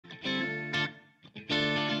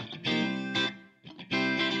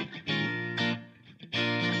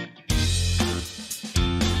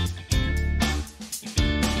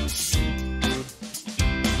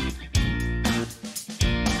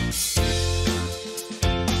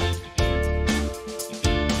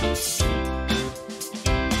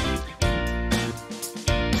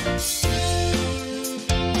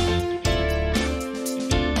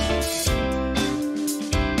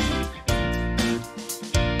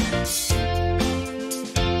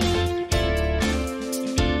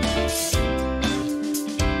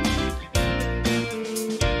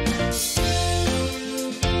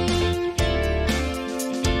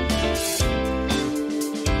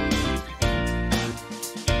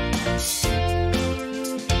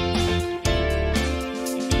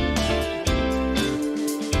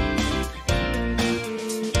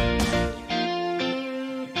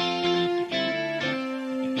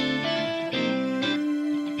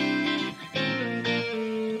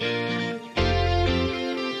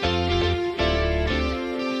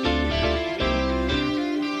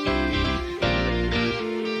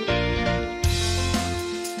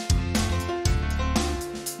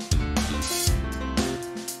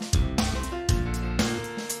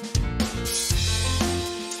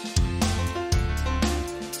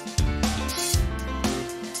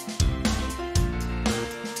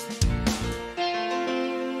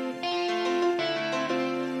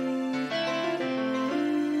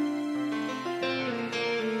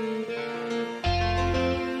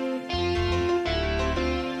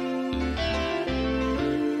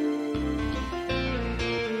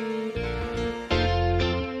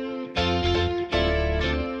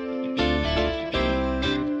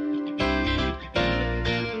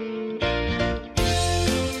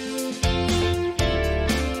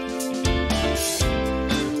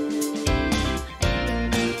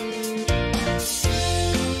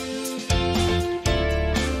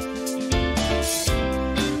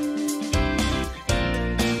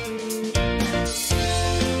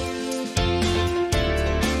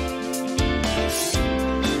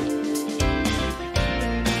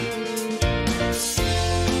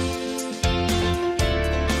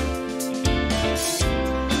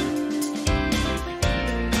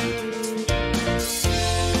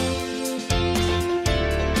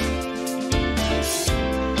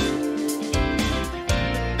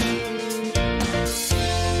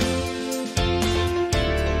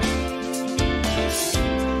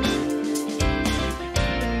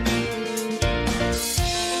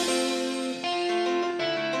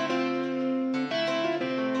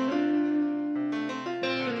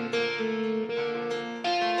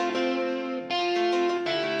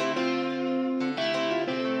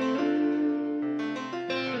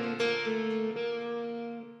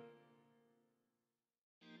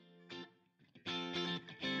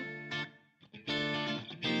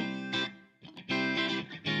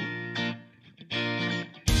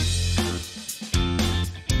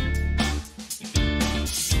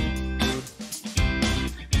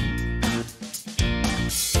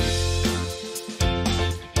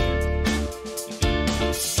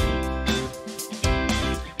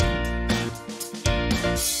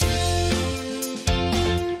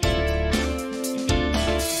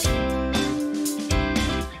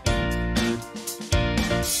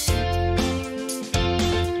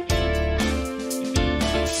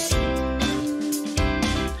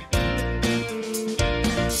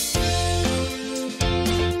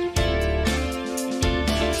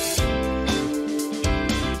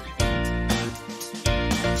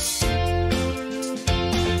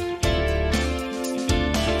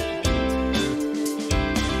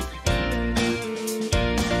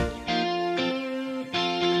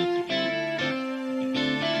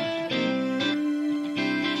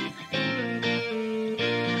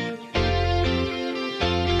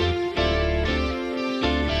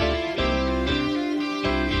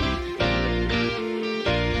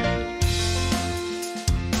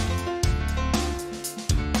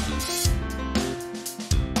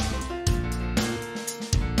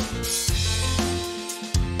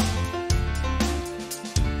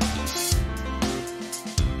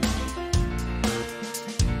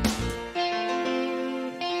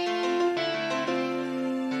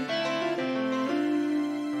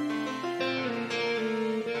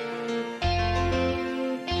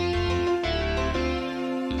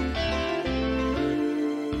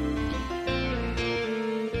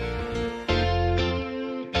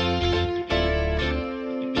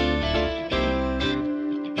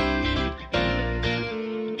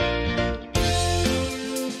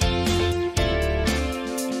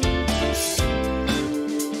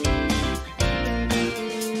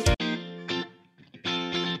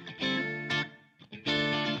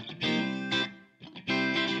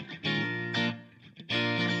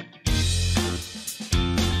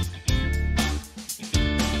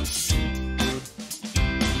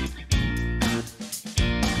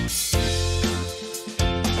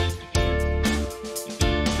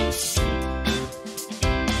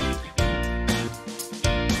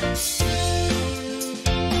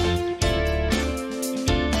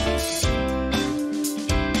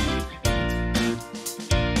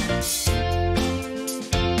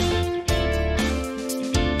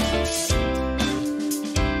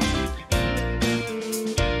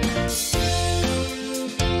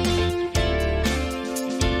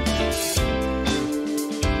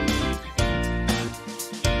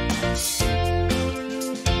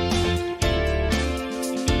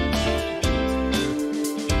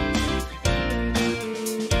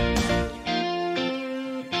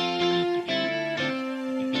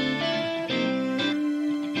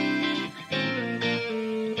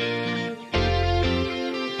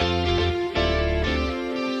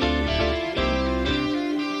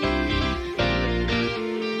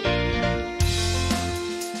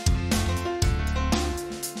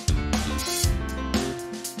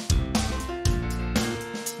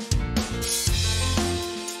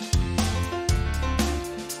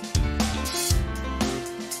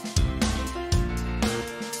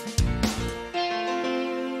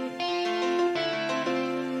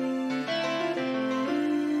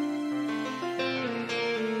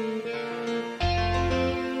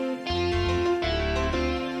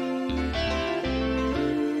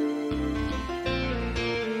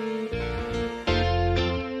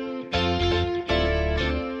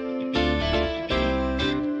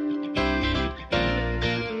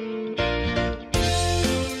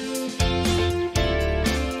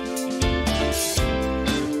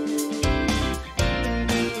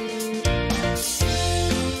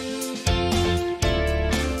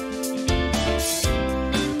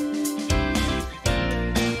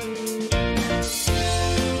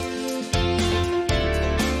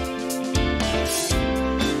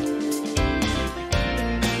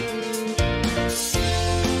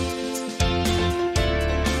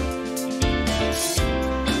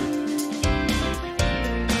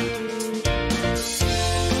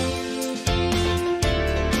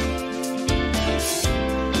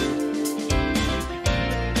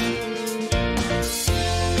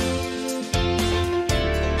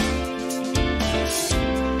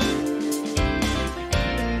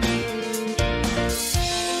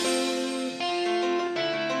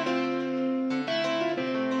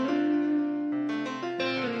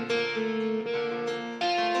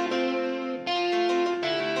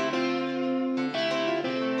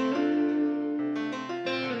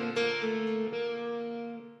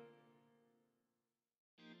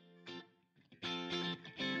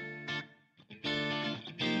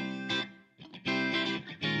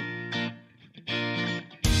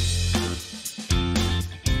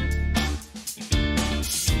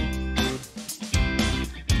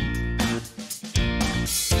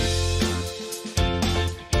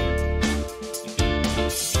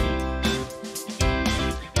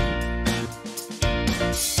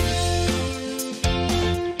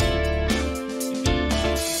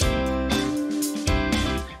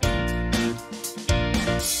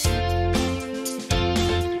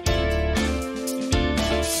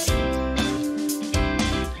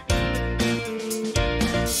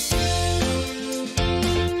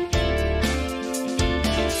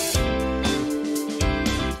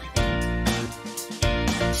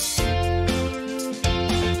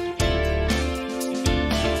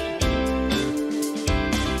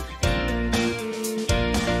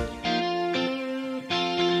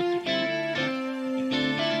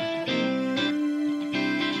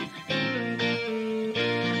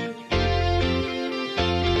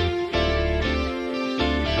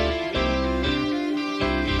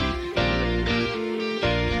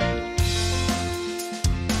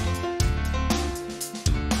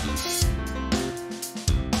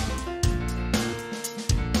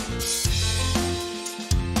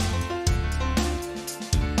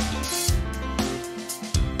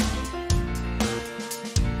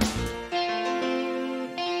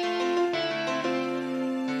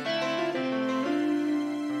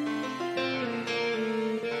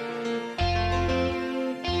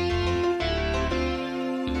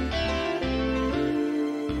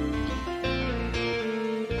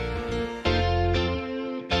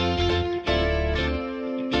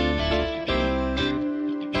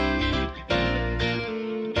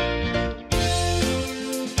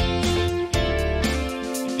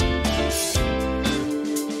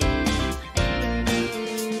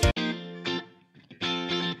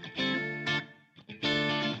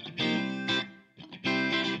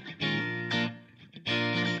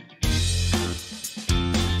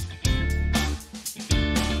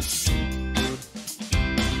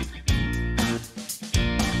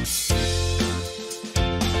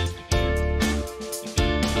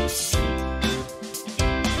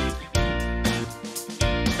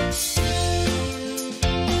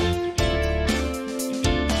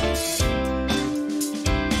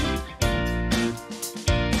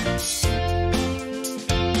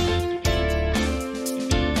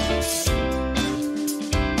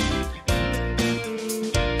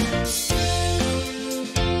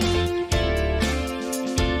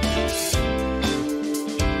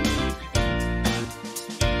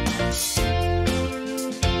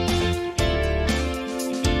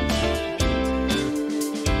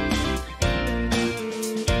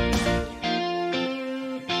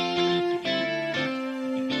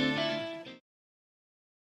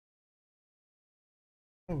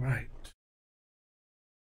All right.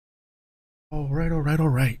 All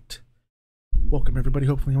right. Welcome, everybody.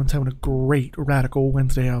 Hopefully, everyone's having a great Radical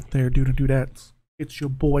Wednesday out there, dude and dudettes. It's your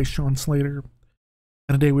boy, Sean Slater.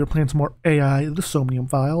 And today we're playing some more AI, the Somnium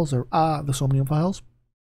Files, or the Somnium Files.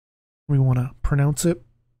 We want to pronounce it.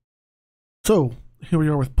 So, here we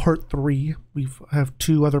are with part 3. We have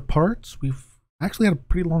 2 other parts. We've actually had a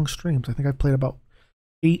pretty long streams. I think I've played about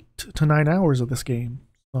 8 to 9 hours of this game.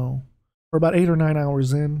 So, we're about 8 or 9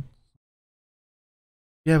 hours in.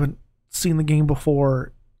 If you haven't seen the game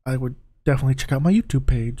before, I would definitely check out my YouTube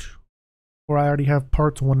page, where I already have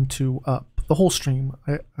parts 1 and 2 up. The whole stream.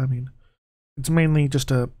 I mean, it's mainly just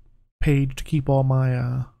a page to keep all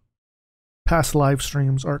my past live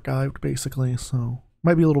streams archived, basically, so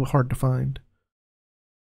might be a little bit hard to find.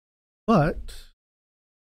 But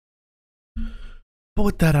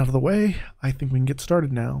with that out of the way, I think we can get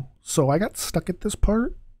started now. So I got stuck at this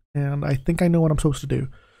part, and I think I know what I'm supposed to do.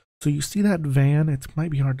 So you see that van? It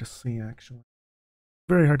might be hard to see, actually.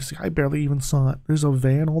 Very hard to see. I barely even saw it. There's a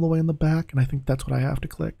van all the way in the back, and I think that's what I have to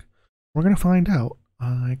click. We're going to find out.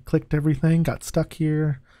 I clicked everything, got stuck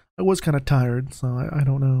here. I was kind of tired, so I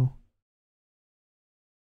don't know.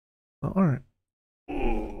 Oh, all right.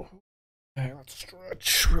 Okay, let's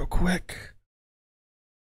stretch real quick.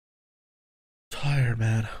 Tired,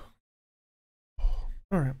 man.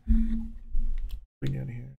 All right. Begin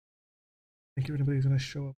here. I think if anybody's going to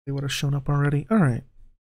show up, they would have shown up already. All right.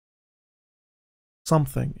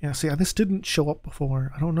 Something. Yeah, see, this didn't show up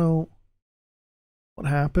before. I don't know what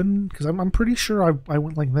happened, because I'm pretty sure I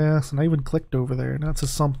went like this, and I even clicked over there, and that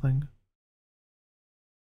says something.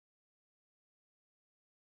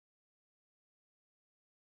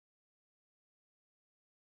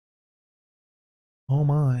 Oh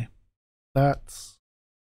my. That's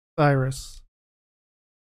Iris.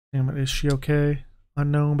 Damn it, is she okay?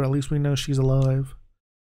 Unknown, but at least we know she's alive.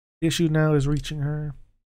 The issue now is reaching her.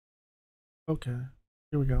 Okay,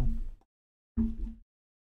 here we go.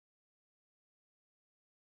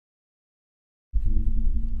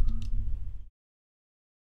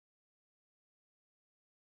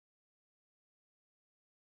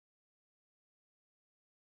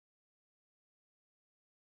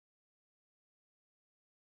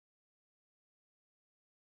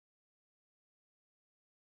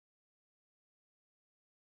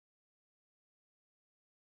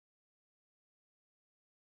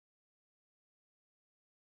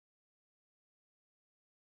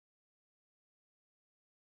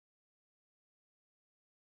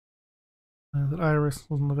 That Iris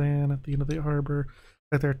was in the van at the end of the harbor.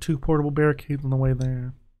 That there are 2 portable barricades on the way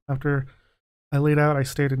there. After I laid out, I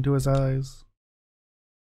stared into his eyes.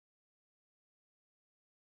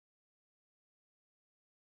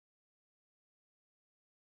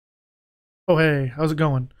 Oh hey, how's it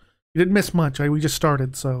going? You didn't miss much. We just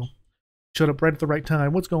started, so showed up right at the right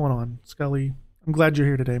time. What's going on, Scully? I'm glad you're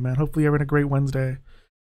here today, man. Hopefully you're having a great Wednesday.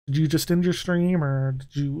 Did you just end your stream, or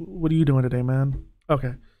what are you doing today, man?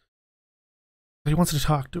 Okay. He wants to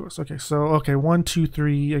talk to us. Okay, so, okay, 1, 2,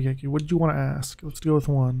 3. Okay, what did you want to ask? Let's go with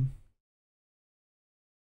 1.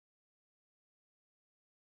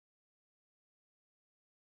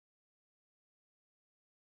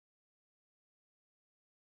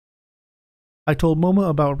 I told Moma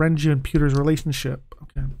about Renji and Pewter's relationship.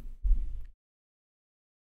 Okay.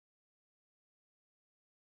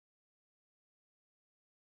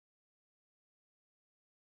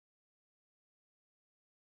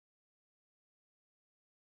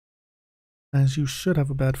 As you should have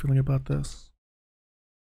a bad feeling about this.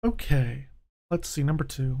 Okay. Let's see, number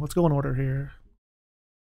 2. Let's go in order here.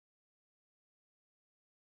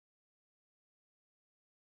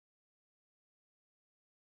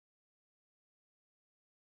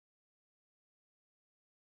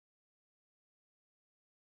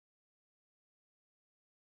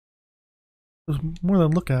 There's more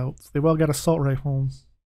than lookouts. They've all got assault rifles.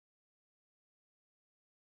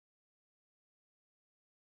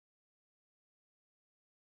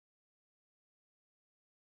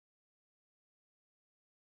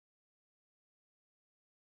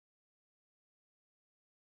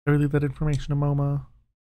 I relay that information to Moma.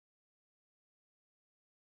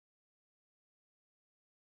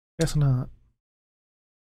 Guess not.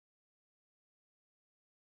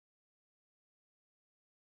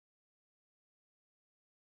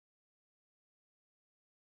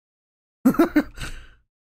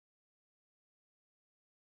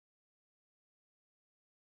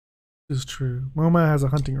 This is true. Moma has a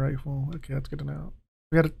hunting rifle. Okay, that's good to know.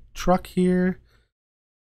 We got a truck here.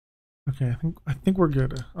 Okay, I think we're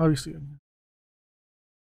good. Obviously.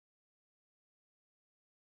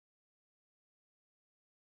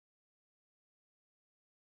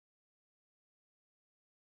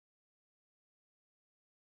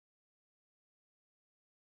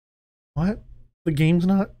 What? The game's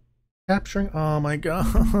not capturing? Oh my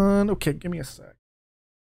god. Okay, give me a sec.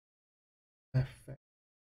 F.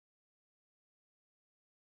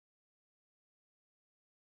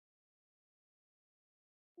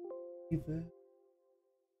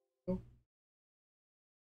 Oh.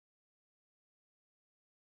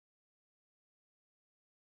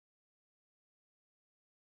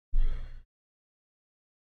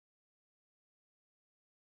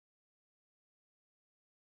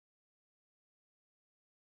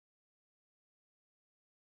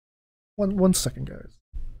 One second, guys.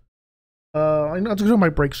 I'm gonna do my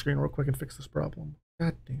break screen real quick and fix this problem.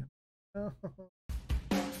 God damn.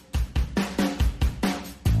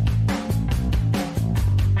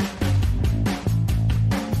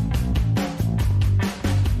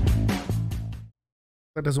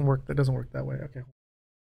 That doesn't work. That doesn't work that way. Okay.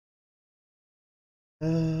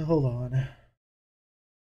 Hold on.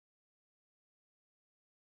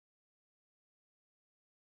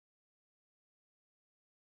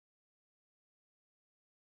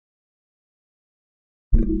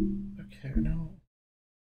 Okay, no.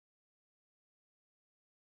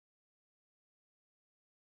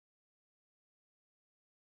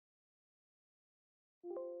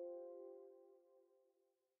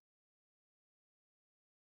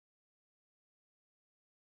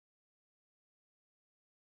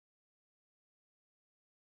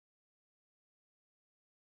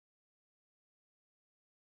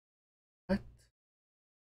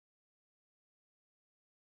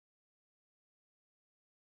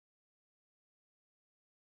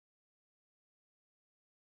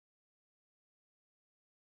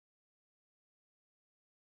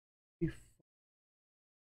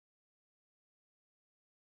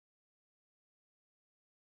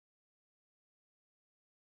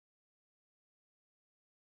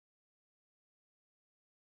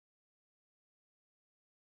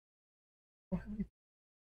 What?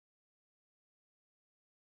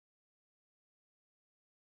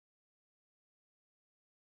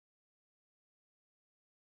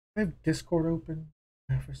 I have Discord open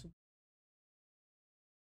for some.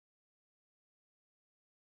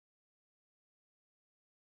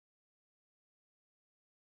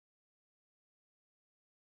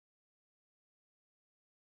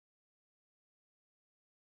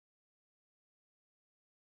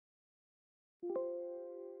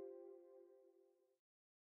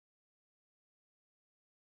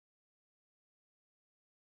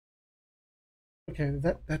 Okay,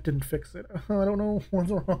 that didn't fix it. I don't know what's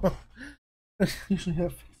wrong. I usually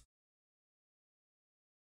have.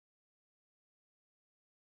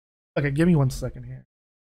 Okay, give me 1 second here.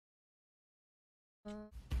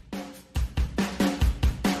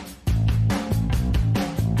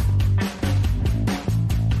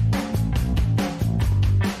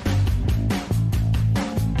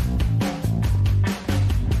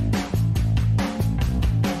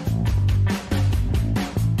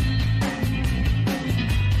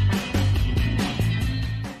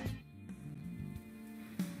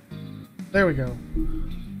 There we go.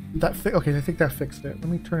 Okay, I think that fixed it. Let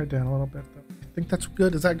me turn it down a little bit though. I think that's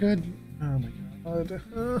good. Is that good? Oh my god.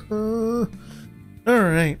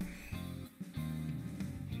 Alright.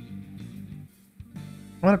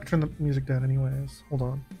 I'm gonna have to turn the music down anyways. Hold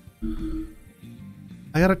on.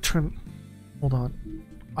 Hold on.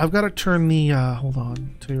 I've gotta turn the hold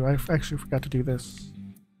on too. I actually forgot to do this.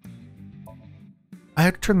 I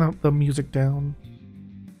had to turn the music down.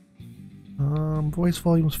 Voice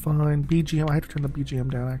volume's fine. BGM, I have to turn the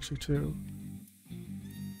BGM down actually too.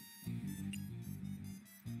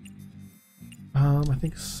 I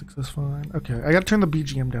think 6 is fine. Okay, I gotta turn the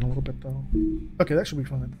BGM down a little bit though. Okay, that should be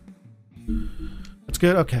fine. That's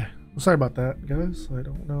good. Okay, sorry about that, guys. I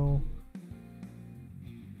don't know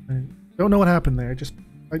what happened there. I just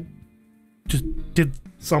did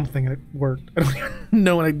something and it worked. I don't even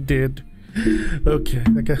know what I did. Okay,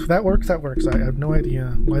 if that works, that works. I have no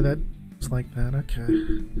idea why that was like that. Okay,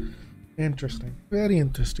 interesting. Very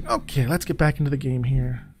interesting. Okay, let's get back into the game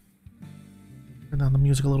here. Turn down the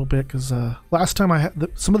music a little bit because last time I had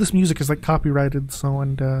some of this music is like copyrighted, so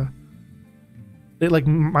it like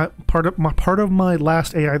part of my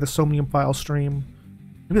last AI, the Somnium file stream.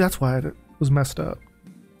 Maybe that's why it was messed up.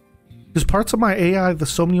 Because parts of my AI, the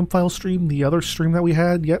Somnium file stream, the other stream that we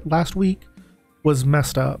had last week, was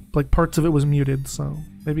messed up. Like parts of it was muted, so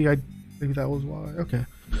maybe that was why. Okay.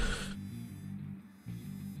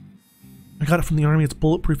 I got it from the army. It's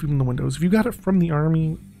bulletproof even in the windows. If you got it from the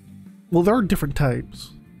army, well, there are different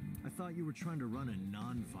types. I thought you were trying to run a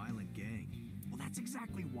non-violent gang. Well, that's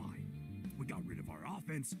exactly why. We got rid of our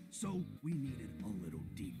offense, so we needed a little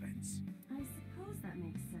defense. I suppose that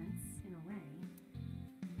makes sense, in a way.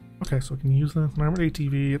 Okay, so we can use this. An armored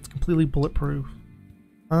ATV. It's completely bulletproof.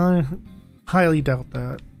 I highly doubt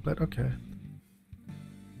that, but okay.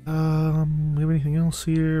 We have anything else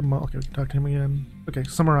here? Okay, we can talk to him again. Okay,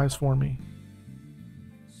 summarize for me.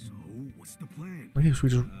 So, what's the plan? I guess we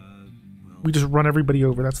just run everybody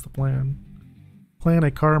over. That's the plan. Plan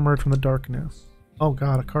a car emerge from the darkness. Oh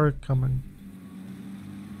god, a car coming.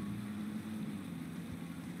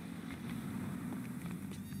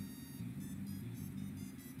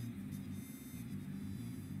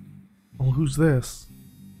 Oh, who's this?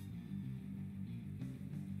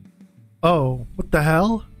 Oh, what the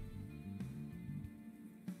hell?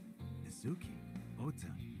 Mizuki, Ota,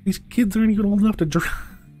 These kids aren't even old enough to drive.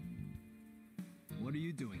 what are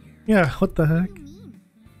you doing here? Yeah, what the heck? What do you mean?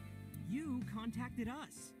 You contacted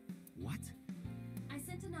us. What? I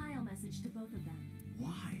sent an IO message to both of them.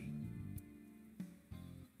 Why?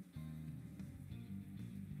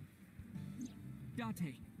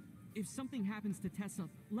 Date, if something happens to Tessa,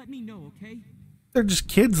 let me know, okay? They're just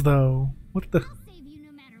kids though. What the? I'll save you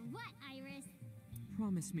no matter what, Iris.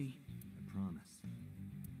 Promise me. I promise.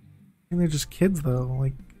 And they're just kids though.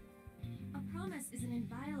 Like, A promise is an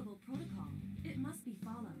inviolable protocol. It must be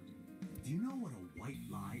followed. Do you know what a white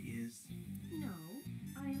lie is? No,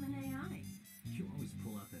 I am an AI. You always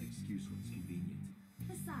pull out that excuse when it's convenient.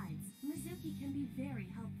 Besides, Mizuki can be very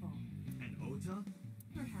helpful. And Ota?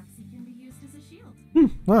 Perhaps he can be used as a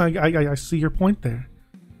shield. well, I see your point there.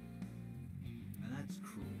 Now that's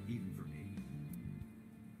cruel, even for me.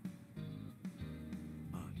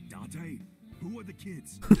 Date, who are the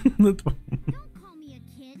kids? Don't call me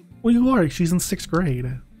a kid. Well, you are. She's in 6th grade.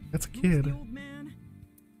 That's a Who's kid. the old man?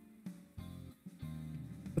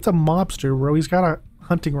 That's a mobster, bro. He's got a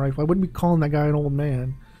hunting rifle. I wouldn't be calling that guy an old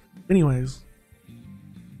man. Anyways,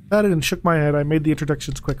 that and shook my head. I made the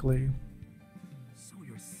introductions quickly. So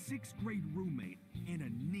your 6th grade roommate and a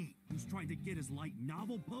NEET who's trying to get his light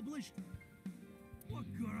novel published? What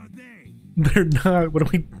good are they? They're not. What are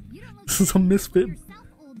we? You don't look This is a misfit. yourself,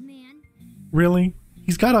 old man. Really?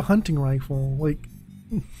 He's got a hunting rifle. Like,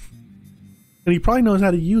 and he probably knows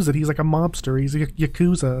how to use it. He's like a mobster. He's a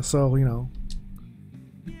Yakuza. So, you know.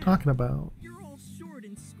 What are you talking about? You're all short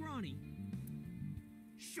and scrawny.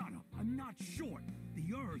 Shut up, I'm not short. The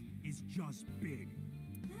Earth is just big.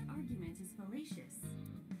 That argument is fallacious.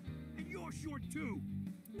 And you're short too.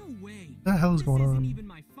 No way. What the hell is This going isn't on? even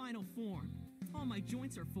my final form. All my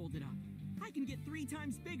joints are folded up. I can get 3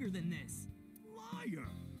 times bigger than this. Liar.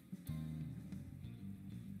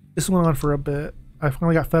 This went on for a bit. I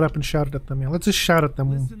finally got fed up and shouted at them. Yeah, let's just shout at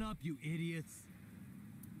them. Listen up, you idiots.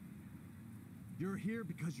 You're here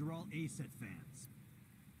because you're all ASET fans.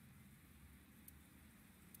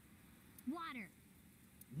 Water.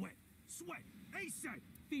 Wet, sweat, ASET,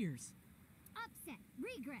 Fears. Upset.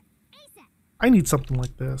 Regret. ASAP. I need something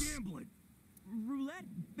like this. gambling. Roulette.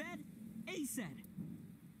 Bet. ASAP.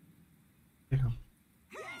 Damn.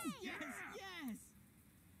 Yes! Yes! Yes!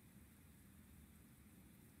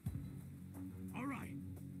 All right,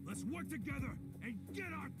 let's work together and get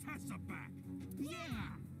our Tessa back. Yeah!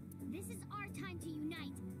 This is our time to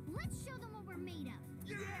unite. Let's show them what we're made of.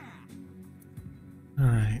 Yeah.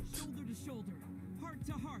 Alright. Shoulder to shoulder, heart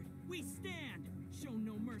to heart, we stand. Show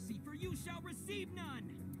no mercy, for you shall receive none.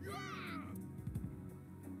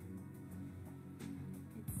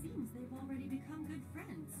 It seems they've already become good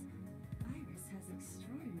friends. Iris has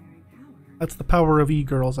extraordinary power. That's the power of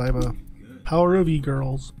e-girls, Iva. Good. Power of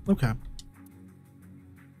e-girls. Okay.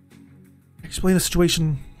 Explain the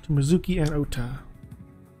situation to Mizuki and Ota.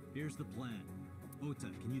 Here's the plan. Ota,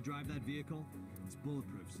 can you drive that vehicle? It's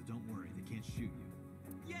bulletproof, so don't worry, they can't shoot you.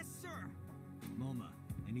 Yes, sir. Moma,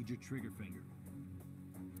 I need your trigger finger.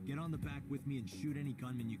 Get on the back with me and shoot any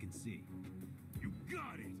gunman you can see. You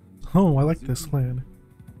got it! Oh, I like this plan.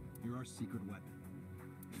 You're our secret weapon.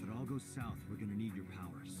 If it all goes south, we're gonna need your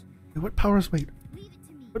powers. What powers? Wait. Leave it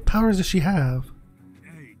to me. What powers does she have?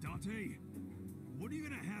 Hey, Date, what are you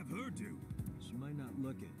gonna have her do? She might not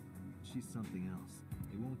look it. She's something else.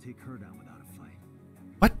 They won't take her down without a fight.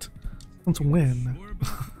 What? Let's win. Sure about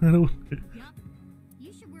I don't. Yup.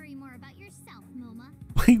 You should worry more about yourself, Moma.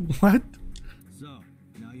 Wait, what? So,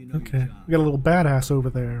 now you know Okay. your job. We got a little badass over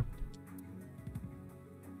there.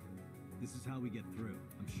 This is how we get through.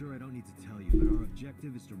 I'm sure I don't need to tell you, but our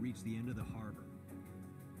objective is to reach the end of the harbor.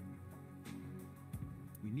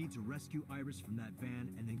 We need to rescue Iris from that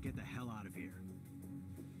van and then get the hell out of here.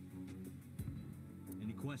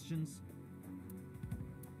 Any questions?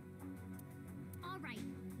 All right,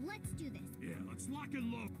 let's do this. Yeah, let's lock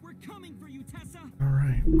and load. We're coming for you, Tessa.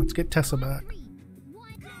 Alright, let's get Tessa back. 3,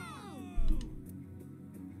 1, go!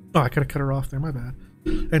 Oh, I could have cut her off there. My bad.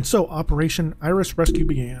 And so, Operation Iris Rescue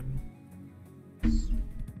began.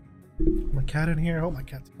 My cat in here? Oh, my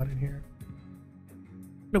cat's not in here.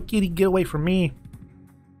 No, kitty, get away from me.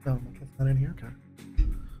 No, my cat's not in here. Okay.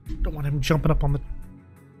 Don't want him jumping up on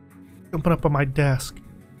my desk.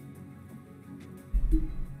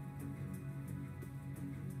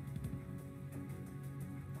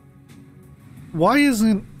 Why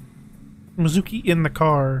isn't Mizuki in the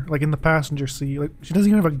car, like in the passenger seat? Like, she doesn't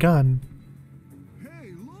even have a gun.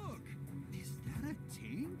 Hey, look! Is that a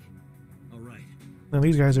tank? Alright. Now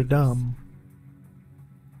these guys are dumb.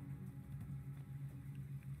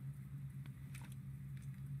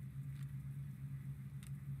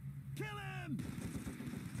 Kill him!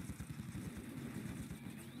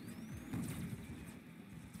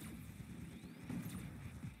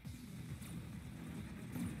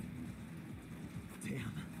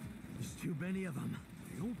 Damn. There's too many of them.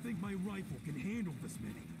 I don't think my rifle can handle this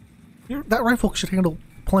many. That rifle should handle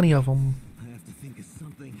plenty of them. I have to think of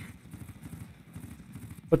something.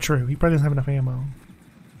 But true, he probably doesn't have enough ammo.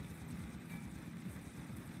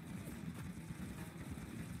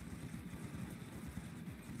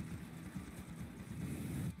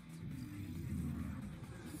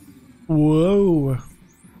 Whoa.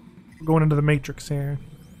 We're going into the Matrix here.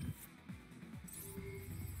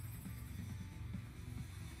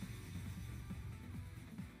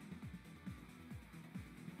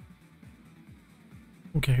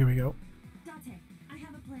 Okay, here we go. Date, I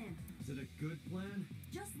have a plan. Is it a good plan?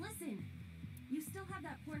 Just listen. You still have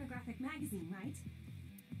that pornographic magazine, right?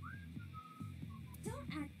 Don't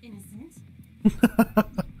act innocent.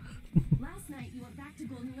 Last night you went back to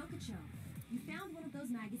Golden Yokocho. You found one of those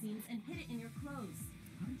magazines and hid it in your clothes.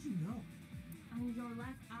 How did you know? On your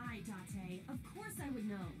left eye, Date. Of course I would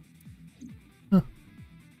know.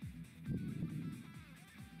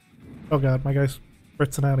 Oh god, my guy's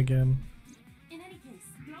spritzing out again. In any case,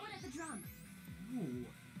 throw it at the drum. No.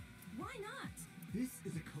 Why not? This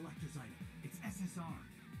is a collector's item. It's SSR.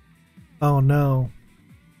 Oh no.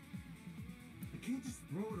 I can't just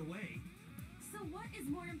throw it away. So what is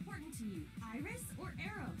more important to you, Iris or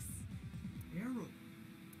Eros? Arrow.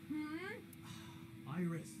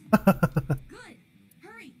 Iris. Good.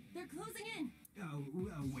 Hurry, they're closing in.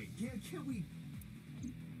 Wait. Can't we?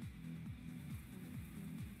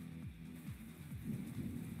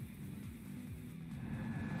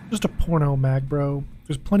 Just a porno mag, bro.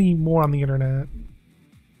 There's plenty more on the internet.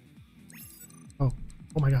 Oh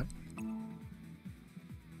my god.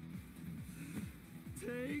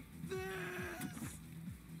 Take this.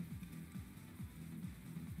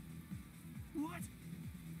 What?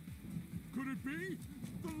 Could it be?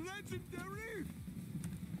 The legendary?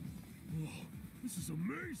 Oh, this is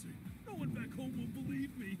amazing. No one back home will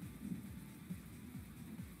believe me.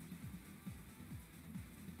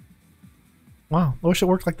 Wow, I wish it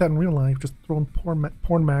worked like that in real life. Just throwing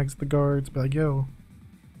porn mags at the guards. Be like, yo,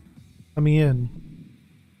 let me in.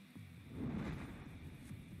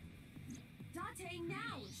 Date, now!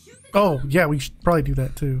 Shoot the Oh, drum! yeah, we should probably do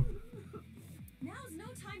that too. Now's no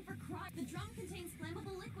time for crime. The drum contains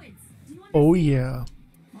flammable liquids. Do you understand? Oh, yeah.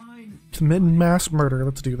 Fine. Committing mass murder.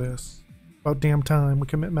 Let's do this. About damn time we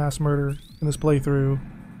commit mass murder in this playthrough.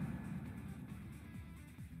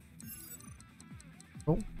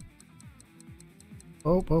 Oh.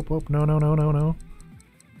 Oh. No.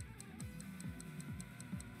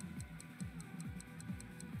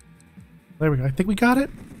 There we go. I think we got it.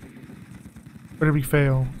 Or did we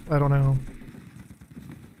fail? I don't know.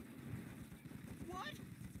 What?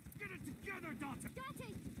 Get it together,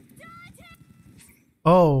 Date.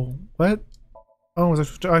 Oh, what? Oh, was I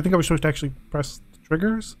supposed to, I think I was supposed to actually press the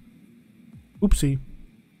triggers? Oopsie.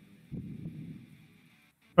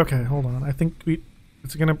 Okay, hold on. I think we...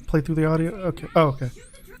 Is it gonna play through the audio? Okay. Oh, okay.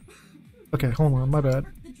 Okay, hold on. My bad.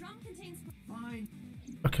 The drum contains... Fine.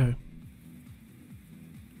 Okay.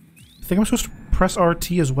 I think I'm supposed to press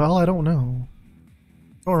RT as well? I don't know.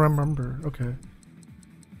 I don't remember. Okay.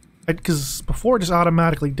 Because before it just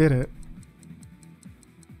automatically did it.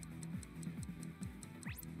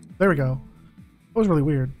 There we go. That was really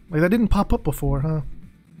weird. Like, that didn't pop up before, huh?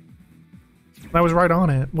 I was right on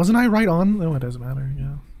it. Wasn't I right on? No, it doesn't matter,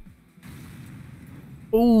 yeah.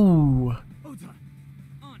 Ooh. Ota,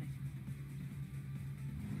 on it.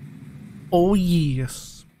 Oh,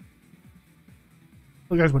 yes.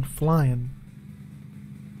 Those guys went flying.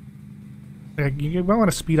 Like, you might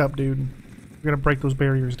want to speed up, dude. You're gonna break those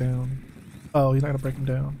barriers down. Oh, he's not gonna break them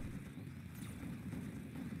down.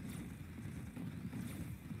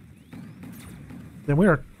 Then we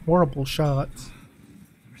are horrible shots.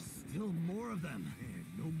 There's still more of them. And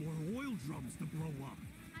no more oil drums to blow up.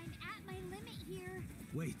 I'm at my limit here.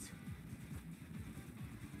 Wait.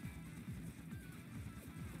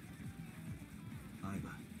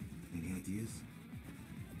 vibe. Any ideas?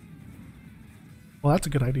 Well, that's a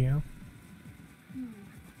good idea.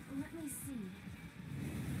 Let me see.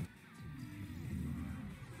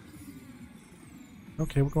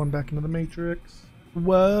 Okay, we're going back into the Matrix.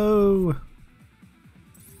 Whoa!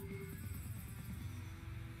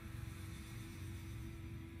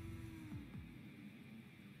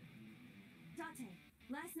 Date,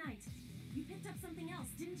 last night, you picked up something else,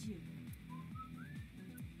 didn't you?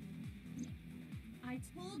 I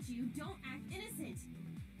told you, don't act innocent.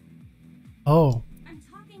 Oh. I'm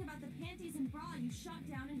talking about the panties and bra you shot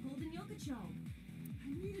down in Golden Yokocho. I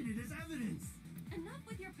needed it as evidence. Enough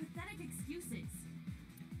with your pathetic excuses.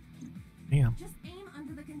 Damn. Just aim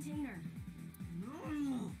under the container.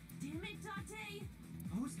 No. Damn it, Date!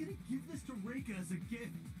 I was gonna give this to Reika as a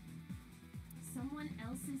gift. Someone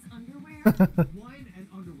else's underwear? Wine and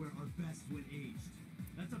underwear are best when aged.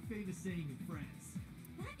 That's a famous saying in France.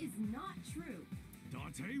 That is not true.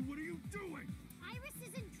 Dante, what are you doing? Iris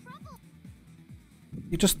is in trouble.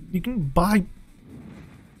 You can buy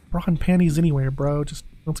bra and panties anywhere, bro. Just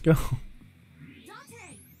let's go.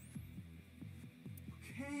 Date!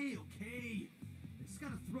 Okay, okay. I just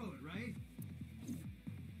gotta throw it, right?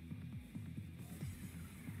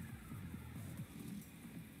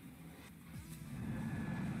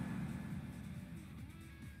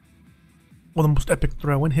 Well, the most epic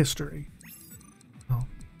throw in history. Oh.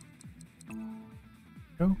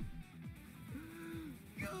 Go.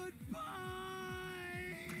 Goodbye!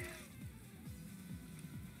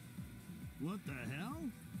 What the hell?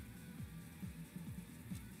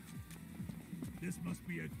 This must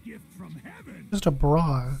be a gift from heaven. Just a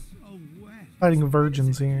bra. So wet. Fighting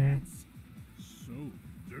virgins here. So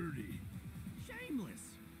dirty. Shameless.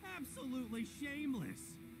 Absolutely shameless.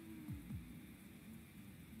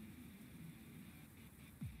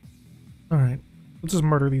 Alright. Let's just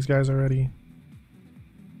murder these guys already.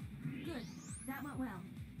 Good. That went well.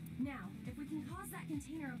 Now, if we can cause that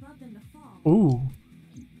container above them to fall. Ooh.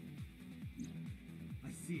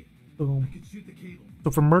 I see it. Boom. I can shoot the cable.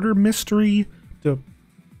 So from murder mystery to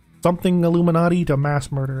something Illuminati to mass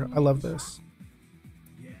murder. I love this.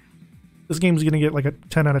 Yeah. This game's gonna get like a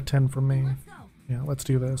 10 out of 10 from me. Let's go. Yeah, let's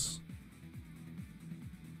do this.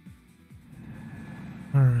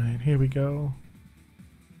 Alright, here we go.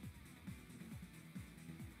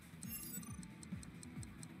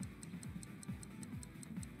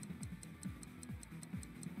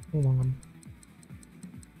 Hold on.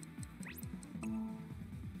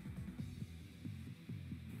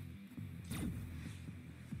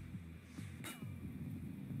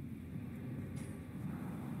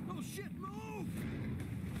 Oh shit, move!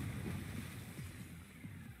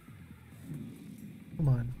 Come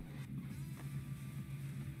on.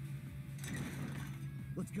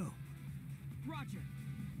 Let's go. Roger.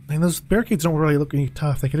 Man, those barricades don't really look any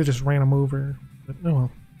tough. They could have just ran them over. But oh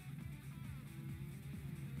well.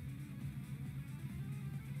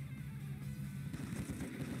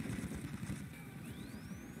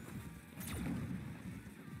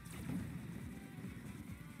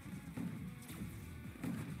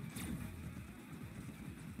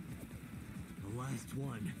 The last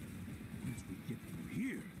one. Once we get through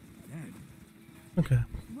here, then Okay.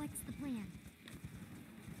 What's the plan?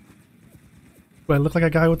 Do I look like a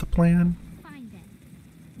guy with a plan? Find them.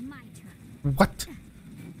 My turn. What?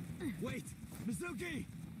 Wait! Mizuki!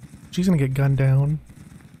 She's gonna get gunned down.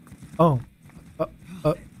 Oh.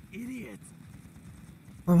 Idiot!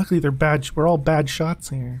 Well, luckily they're bad. We're all bad shots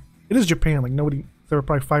here. It is Japan. Like nobody ever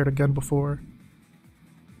probably fired a gun before.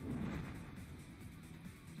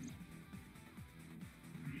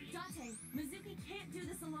 Date, Mizuki can't do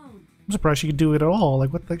this alone. I'm surprised she could do it at all.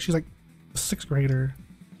 Like what the heck? She's like a 6th grader.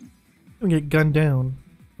 Gonna get gunned down.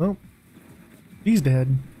 Oh. He's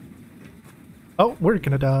dead. Oh, we're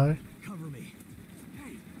gonna die. Cover me.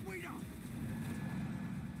 Hey, wait up!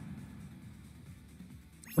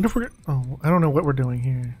 Wonder if we're. Oh, I don't know what we're doing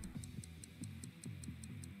here.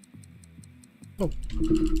 Oh.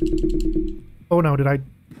 Oh no, did I?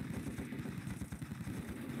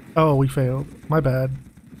 Oh, we failed. My bad.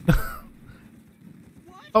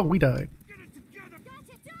 Oh, we died. Get it together!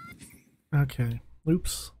 Okay.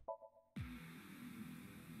 Oops.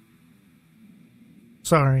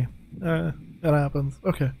 Sorry. That happens.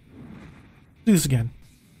 Okay. Do this again.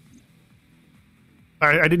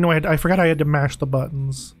 I didn't know I forgot I had to mash the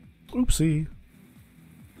buttons. Oopsie.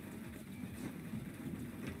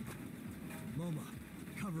 Moma,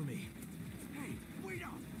 cover me. Hey, wait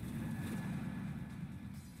up!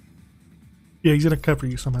 Yeah, he's gonna cover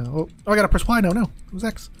you somehow. Oh, I gotta press Y now. No, it was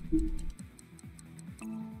X.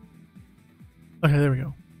 Okay, there we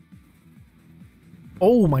go.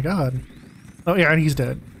 Oh my god. Oh yeah, and he's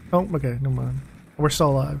dead. Oh, okay, never mind. We're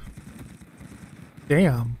still alive.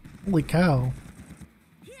 Damn. Holy cow.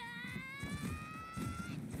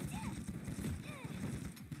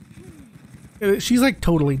 She's like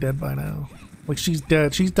totally dead by now. Like she's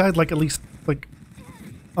dead. She's died like at least like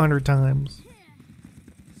 100 times.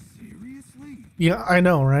 Seriously? Yeah, I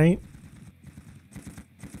know, right?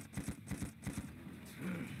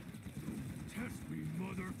 Test me,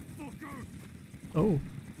 motherfucker! Oh.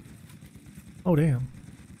 Oh, damn.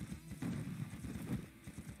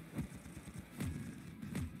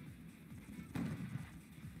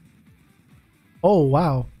 Oh,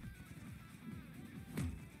 wow.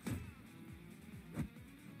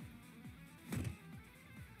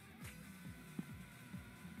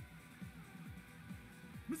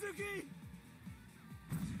 Mizuki!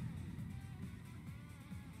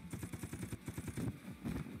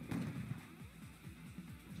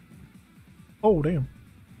 Oh, damn.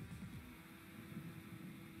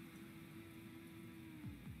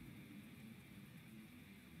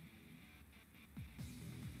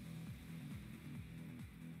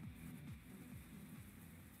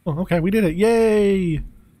 Oh, okay, we did it. Yay!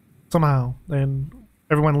 Somehow. And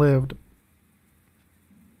everyone lived.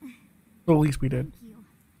 Well, at least we did. Thank you.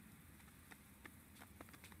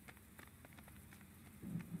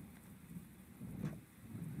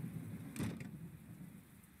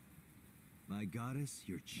 My goddess,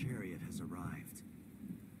 your chariot has arrived.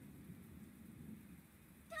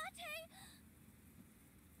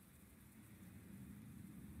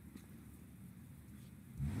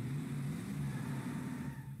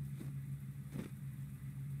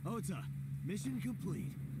 Ota, mission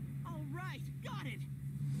complete. All right, got it.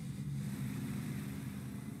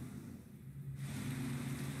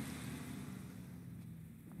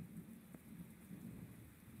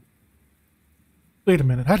 Wait a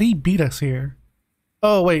minute. How'd he beat us here?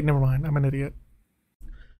 Oh, wait, never mind. I'm an idiot.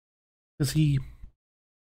 Is he...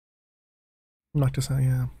 I'm not just saying,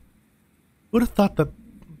 yeah. Would have thought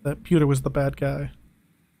that Pewter was the bad guy.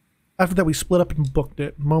 After that, we split up and booked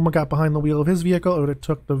it. Moma got behind the wheel of his vehicle, Oda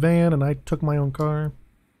took the van, and I took my own car.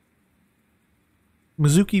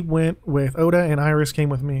 Mizuki went with Oda, and Iris came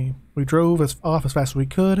with me. We drove off as fast as we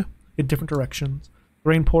could, in different directions. The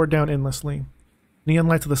rain poured down endlessly. Neon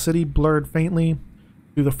lights of the city blurred faintly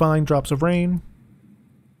through the fine drops of rain.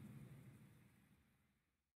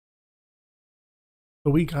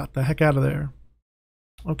 But we got the heck out of there.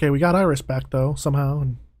 Okay, we got Iris back, though, somehow,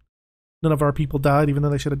 and none of our people died, even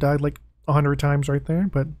though they should have died like 100 times right there,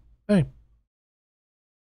 but hey.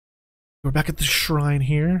 We're back at the shrine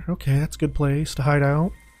here. Okay, that's a good place to hide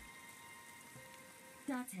out.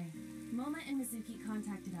 Date, Moma and Mizuki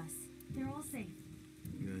contacted us. They're all safe.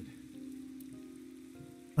 Good.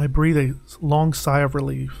 I breathe a long sigh of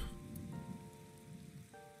relief.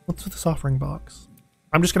 What's with this offering box?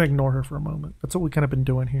 I'm just going to ignore her for a moment. That's what we kind of been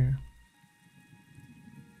doing here.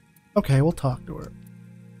 Okay, we'll talk to her.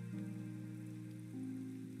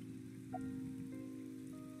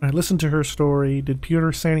 I listened to her story. Did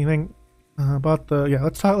Pewter say anything about the... Yeah,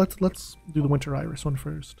 let's talk. Let's do the Winter Iris one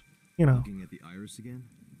first. You know. Looking at the iris again?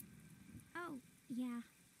 Oh, yeah.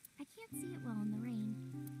 I can't see it well in the rain.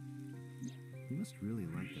 You must really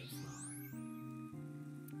like that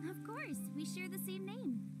flower. Of course, we share the same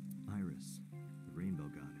name. Iris, the rainbow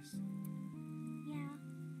goddess. Yeah,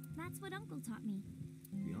 that's what Uncle taught me.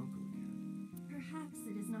 The uncle again. Perhaps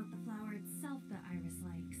it is not the flower itself that Iris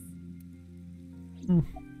likes.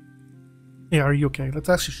 Yeah, are you okay? Let's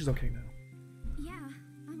ask if she's okay now. Yeah,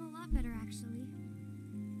 I'm a lot better actually.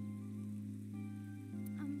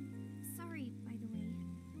 Sorry, by the way,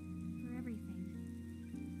 for everything.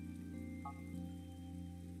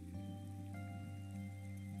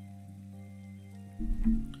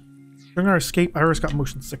 During our escape, Iris got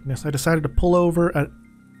motion sickness. I decided to pull over at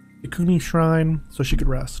the Kuni Shrine so she could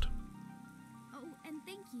rest. Oh, and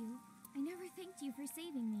thank you. I never thanked you for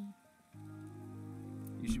saving me.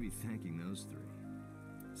 You should be thanking those three.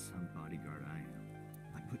 Some bodyguard I am.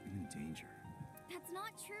 I put you in danger. That's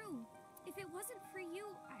not true. If it wasn't for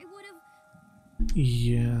you, I would have...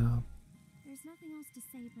 Yeah. There's nothing else to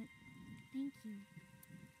say, but thank you.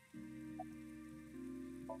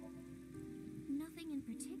 Nothing in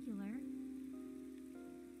particular.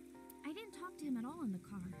 I didn't talk to him at all in the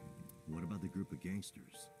car. What about the group of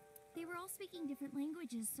gangsters? They were all speaking different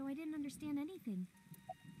languages, so I didn't understand anything.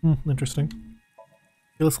 Interesting.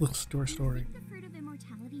 Okay, let's listen to her Do you story. think the fruit of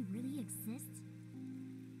immortality really exists?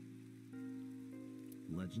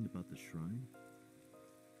 Legend about the shrine?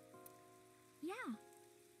 Yeah.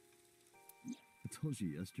 I told you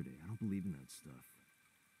yesterday, I don't believe in that stuff.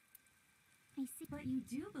 I see. But you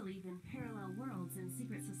do believe in parallel worlds and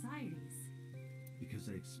secret societies. Because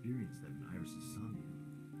I experienced that in Iris's Somnium.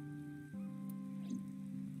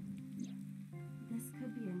 This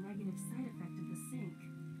could be a negative side effect of the sync.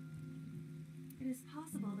 It is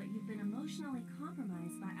possible that you've been emotionally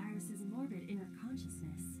compromised by Iris's morbid inner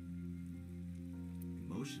consciousness.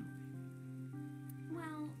 Emotionally?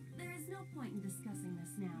 Well, there is no point in discussing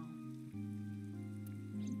this now.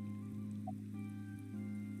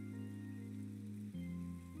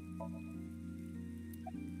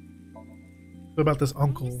 What about this I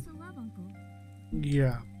uncle? used to love Uncle.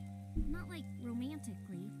 Yeah. Not like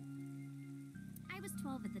romantically. I was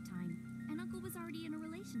 12 at the time, and Uncle was already in a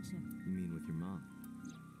relationship. You mean with your mom?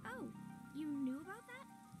 Oh, you knew about that?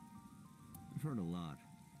 I've heard a lot.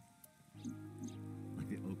 Like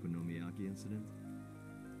the Okonomiyaki incident?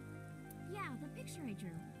 Yeah, the picture I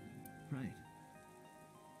drew. Right.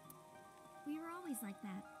 We were always like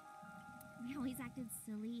that. We always acted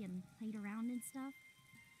silly and played around and stuff.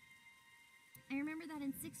 I remember that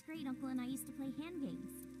in 6th grade, Uncle and I used to play hand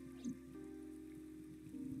games.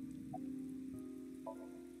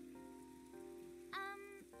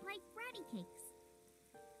 Like ratty cakes.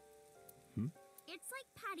 Hmm? It's like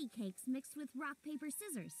patty cakes mixed with rock, paper,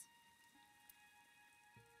 scissors.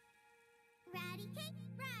 Ratty cake,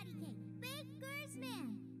 baker's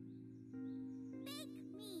man. Bake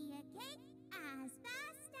me a cake as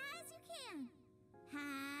fast as you can.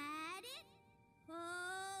 Pat it,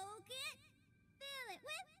 poke it, fill it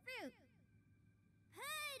with fruit.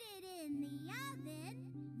 Put it in the oven.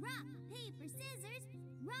 Rock, paper, scissors,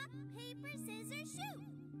 shoot.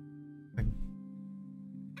 I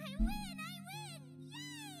win!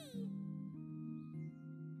 Yay!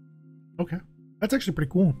 Okay. That's actually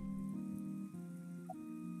pretty cool.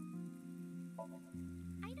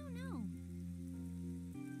 I don't know.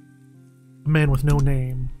 A man with no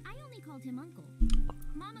name. I only called him Uncle.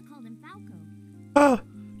 Mama called him Falco. Ah!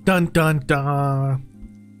 Dun dun dun!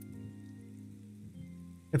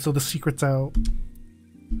 And so the secret's out.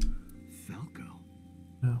 Falco?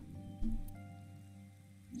 No.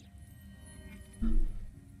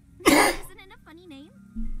 Isn't it a funny name?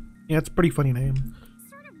 Yeah, it's a pretty funny name.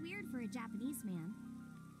 Sort of weird for a Japanese man.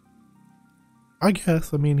 I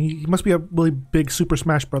guess. I mean, he must be a really big Super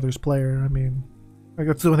Smash Brothers player. I mean, like,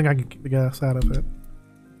 that's the only thing I can guess out of it.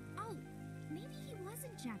 Oh, maybe he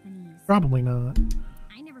wasn't Japanese. Probably not.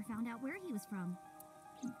 I never found out where he was from.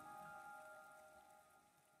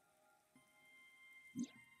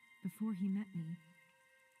 Before he met me,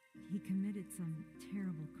 he committed some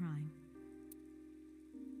terrible crime.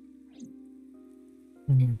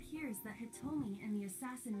 It appears that Hitomi and the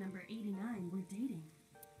assassin number 89 were dating.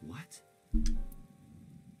 What?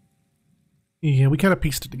 Yeah, we kind of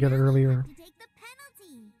pieced it together Now you earlier. have to take the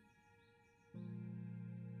penalty.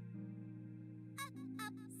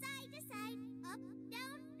 Up, side to side, up,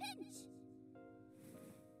 down, pinch.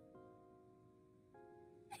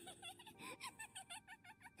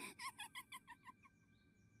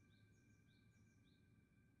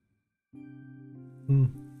 Hmm.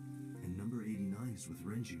 And number 89 is with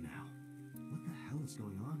Renju now. What the hell is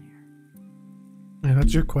going on here? Yeah,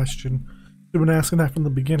 that's your question. You've been asking that from the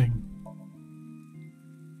beginning.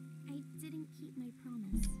 I didn't keep my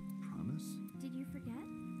promise. Promise? Did you forget?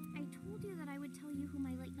 I told you that I would tell you who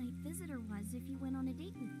my late night visitor was if you went on a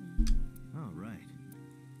date with me. Oh, right.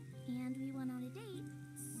 And we went on a date,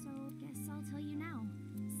 so guess I'll tell you now.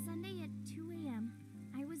 Sunday at 2 a.m.,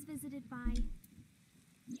 I was visited by...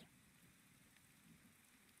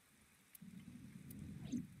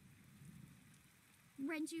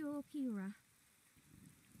 Renju Okiura.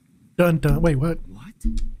 Dun dun. Wait, what? What?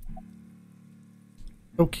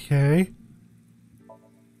 Okay.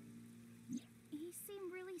 He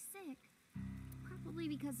seemed really sick. Probably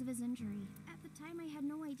because of his injury. At the time, I had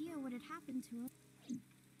no idea what had happened to him.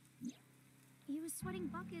 He was sweating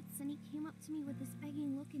buckets and he came up to me with this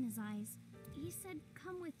begging look in his eyes. He said,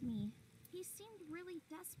 "Come with me." He seemed really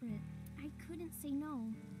desperate. I couldn't say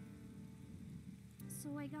no.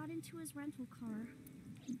 So I got into his rental car.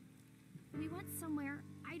 We went somewhere,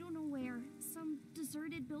 I don't know where, some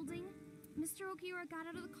deserted building. Mr. Okiura got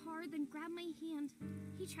out of the car, then grabbed my hand.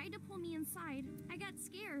 He tried to pull me inside. I got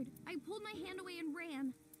scared. I pulled my hand away and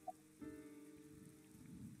ran.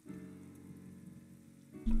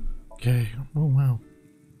 Okay. Oh, wow.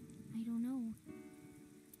 I don't know.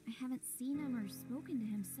 I haven't seen him or spoken to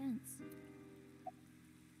him since.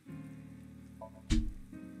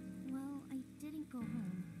 Well, I didn't go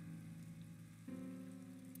home.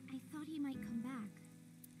 I thought he might come back.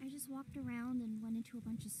 I just walked around and went into a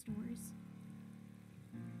bunch of stores.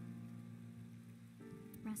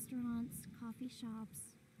 Restaurants, coffee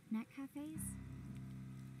shops, net cafes.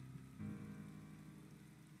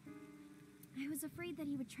 I was afraid that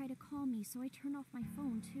he would try to call me, so I turned off my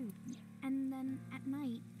phone too. And then at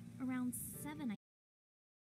night, around 7,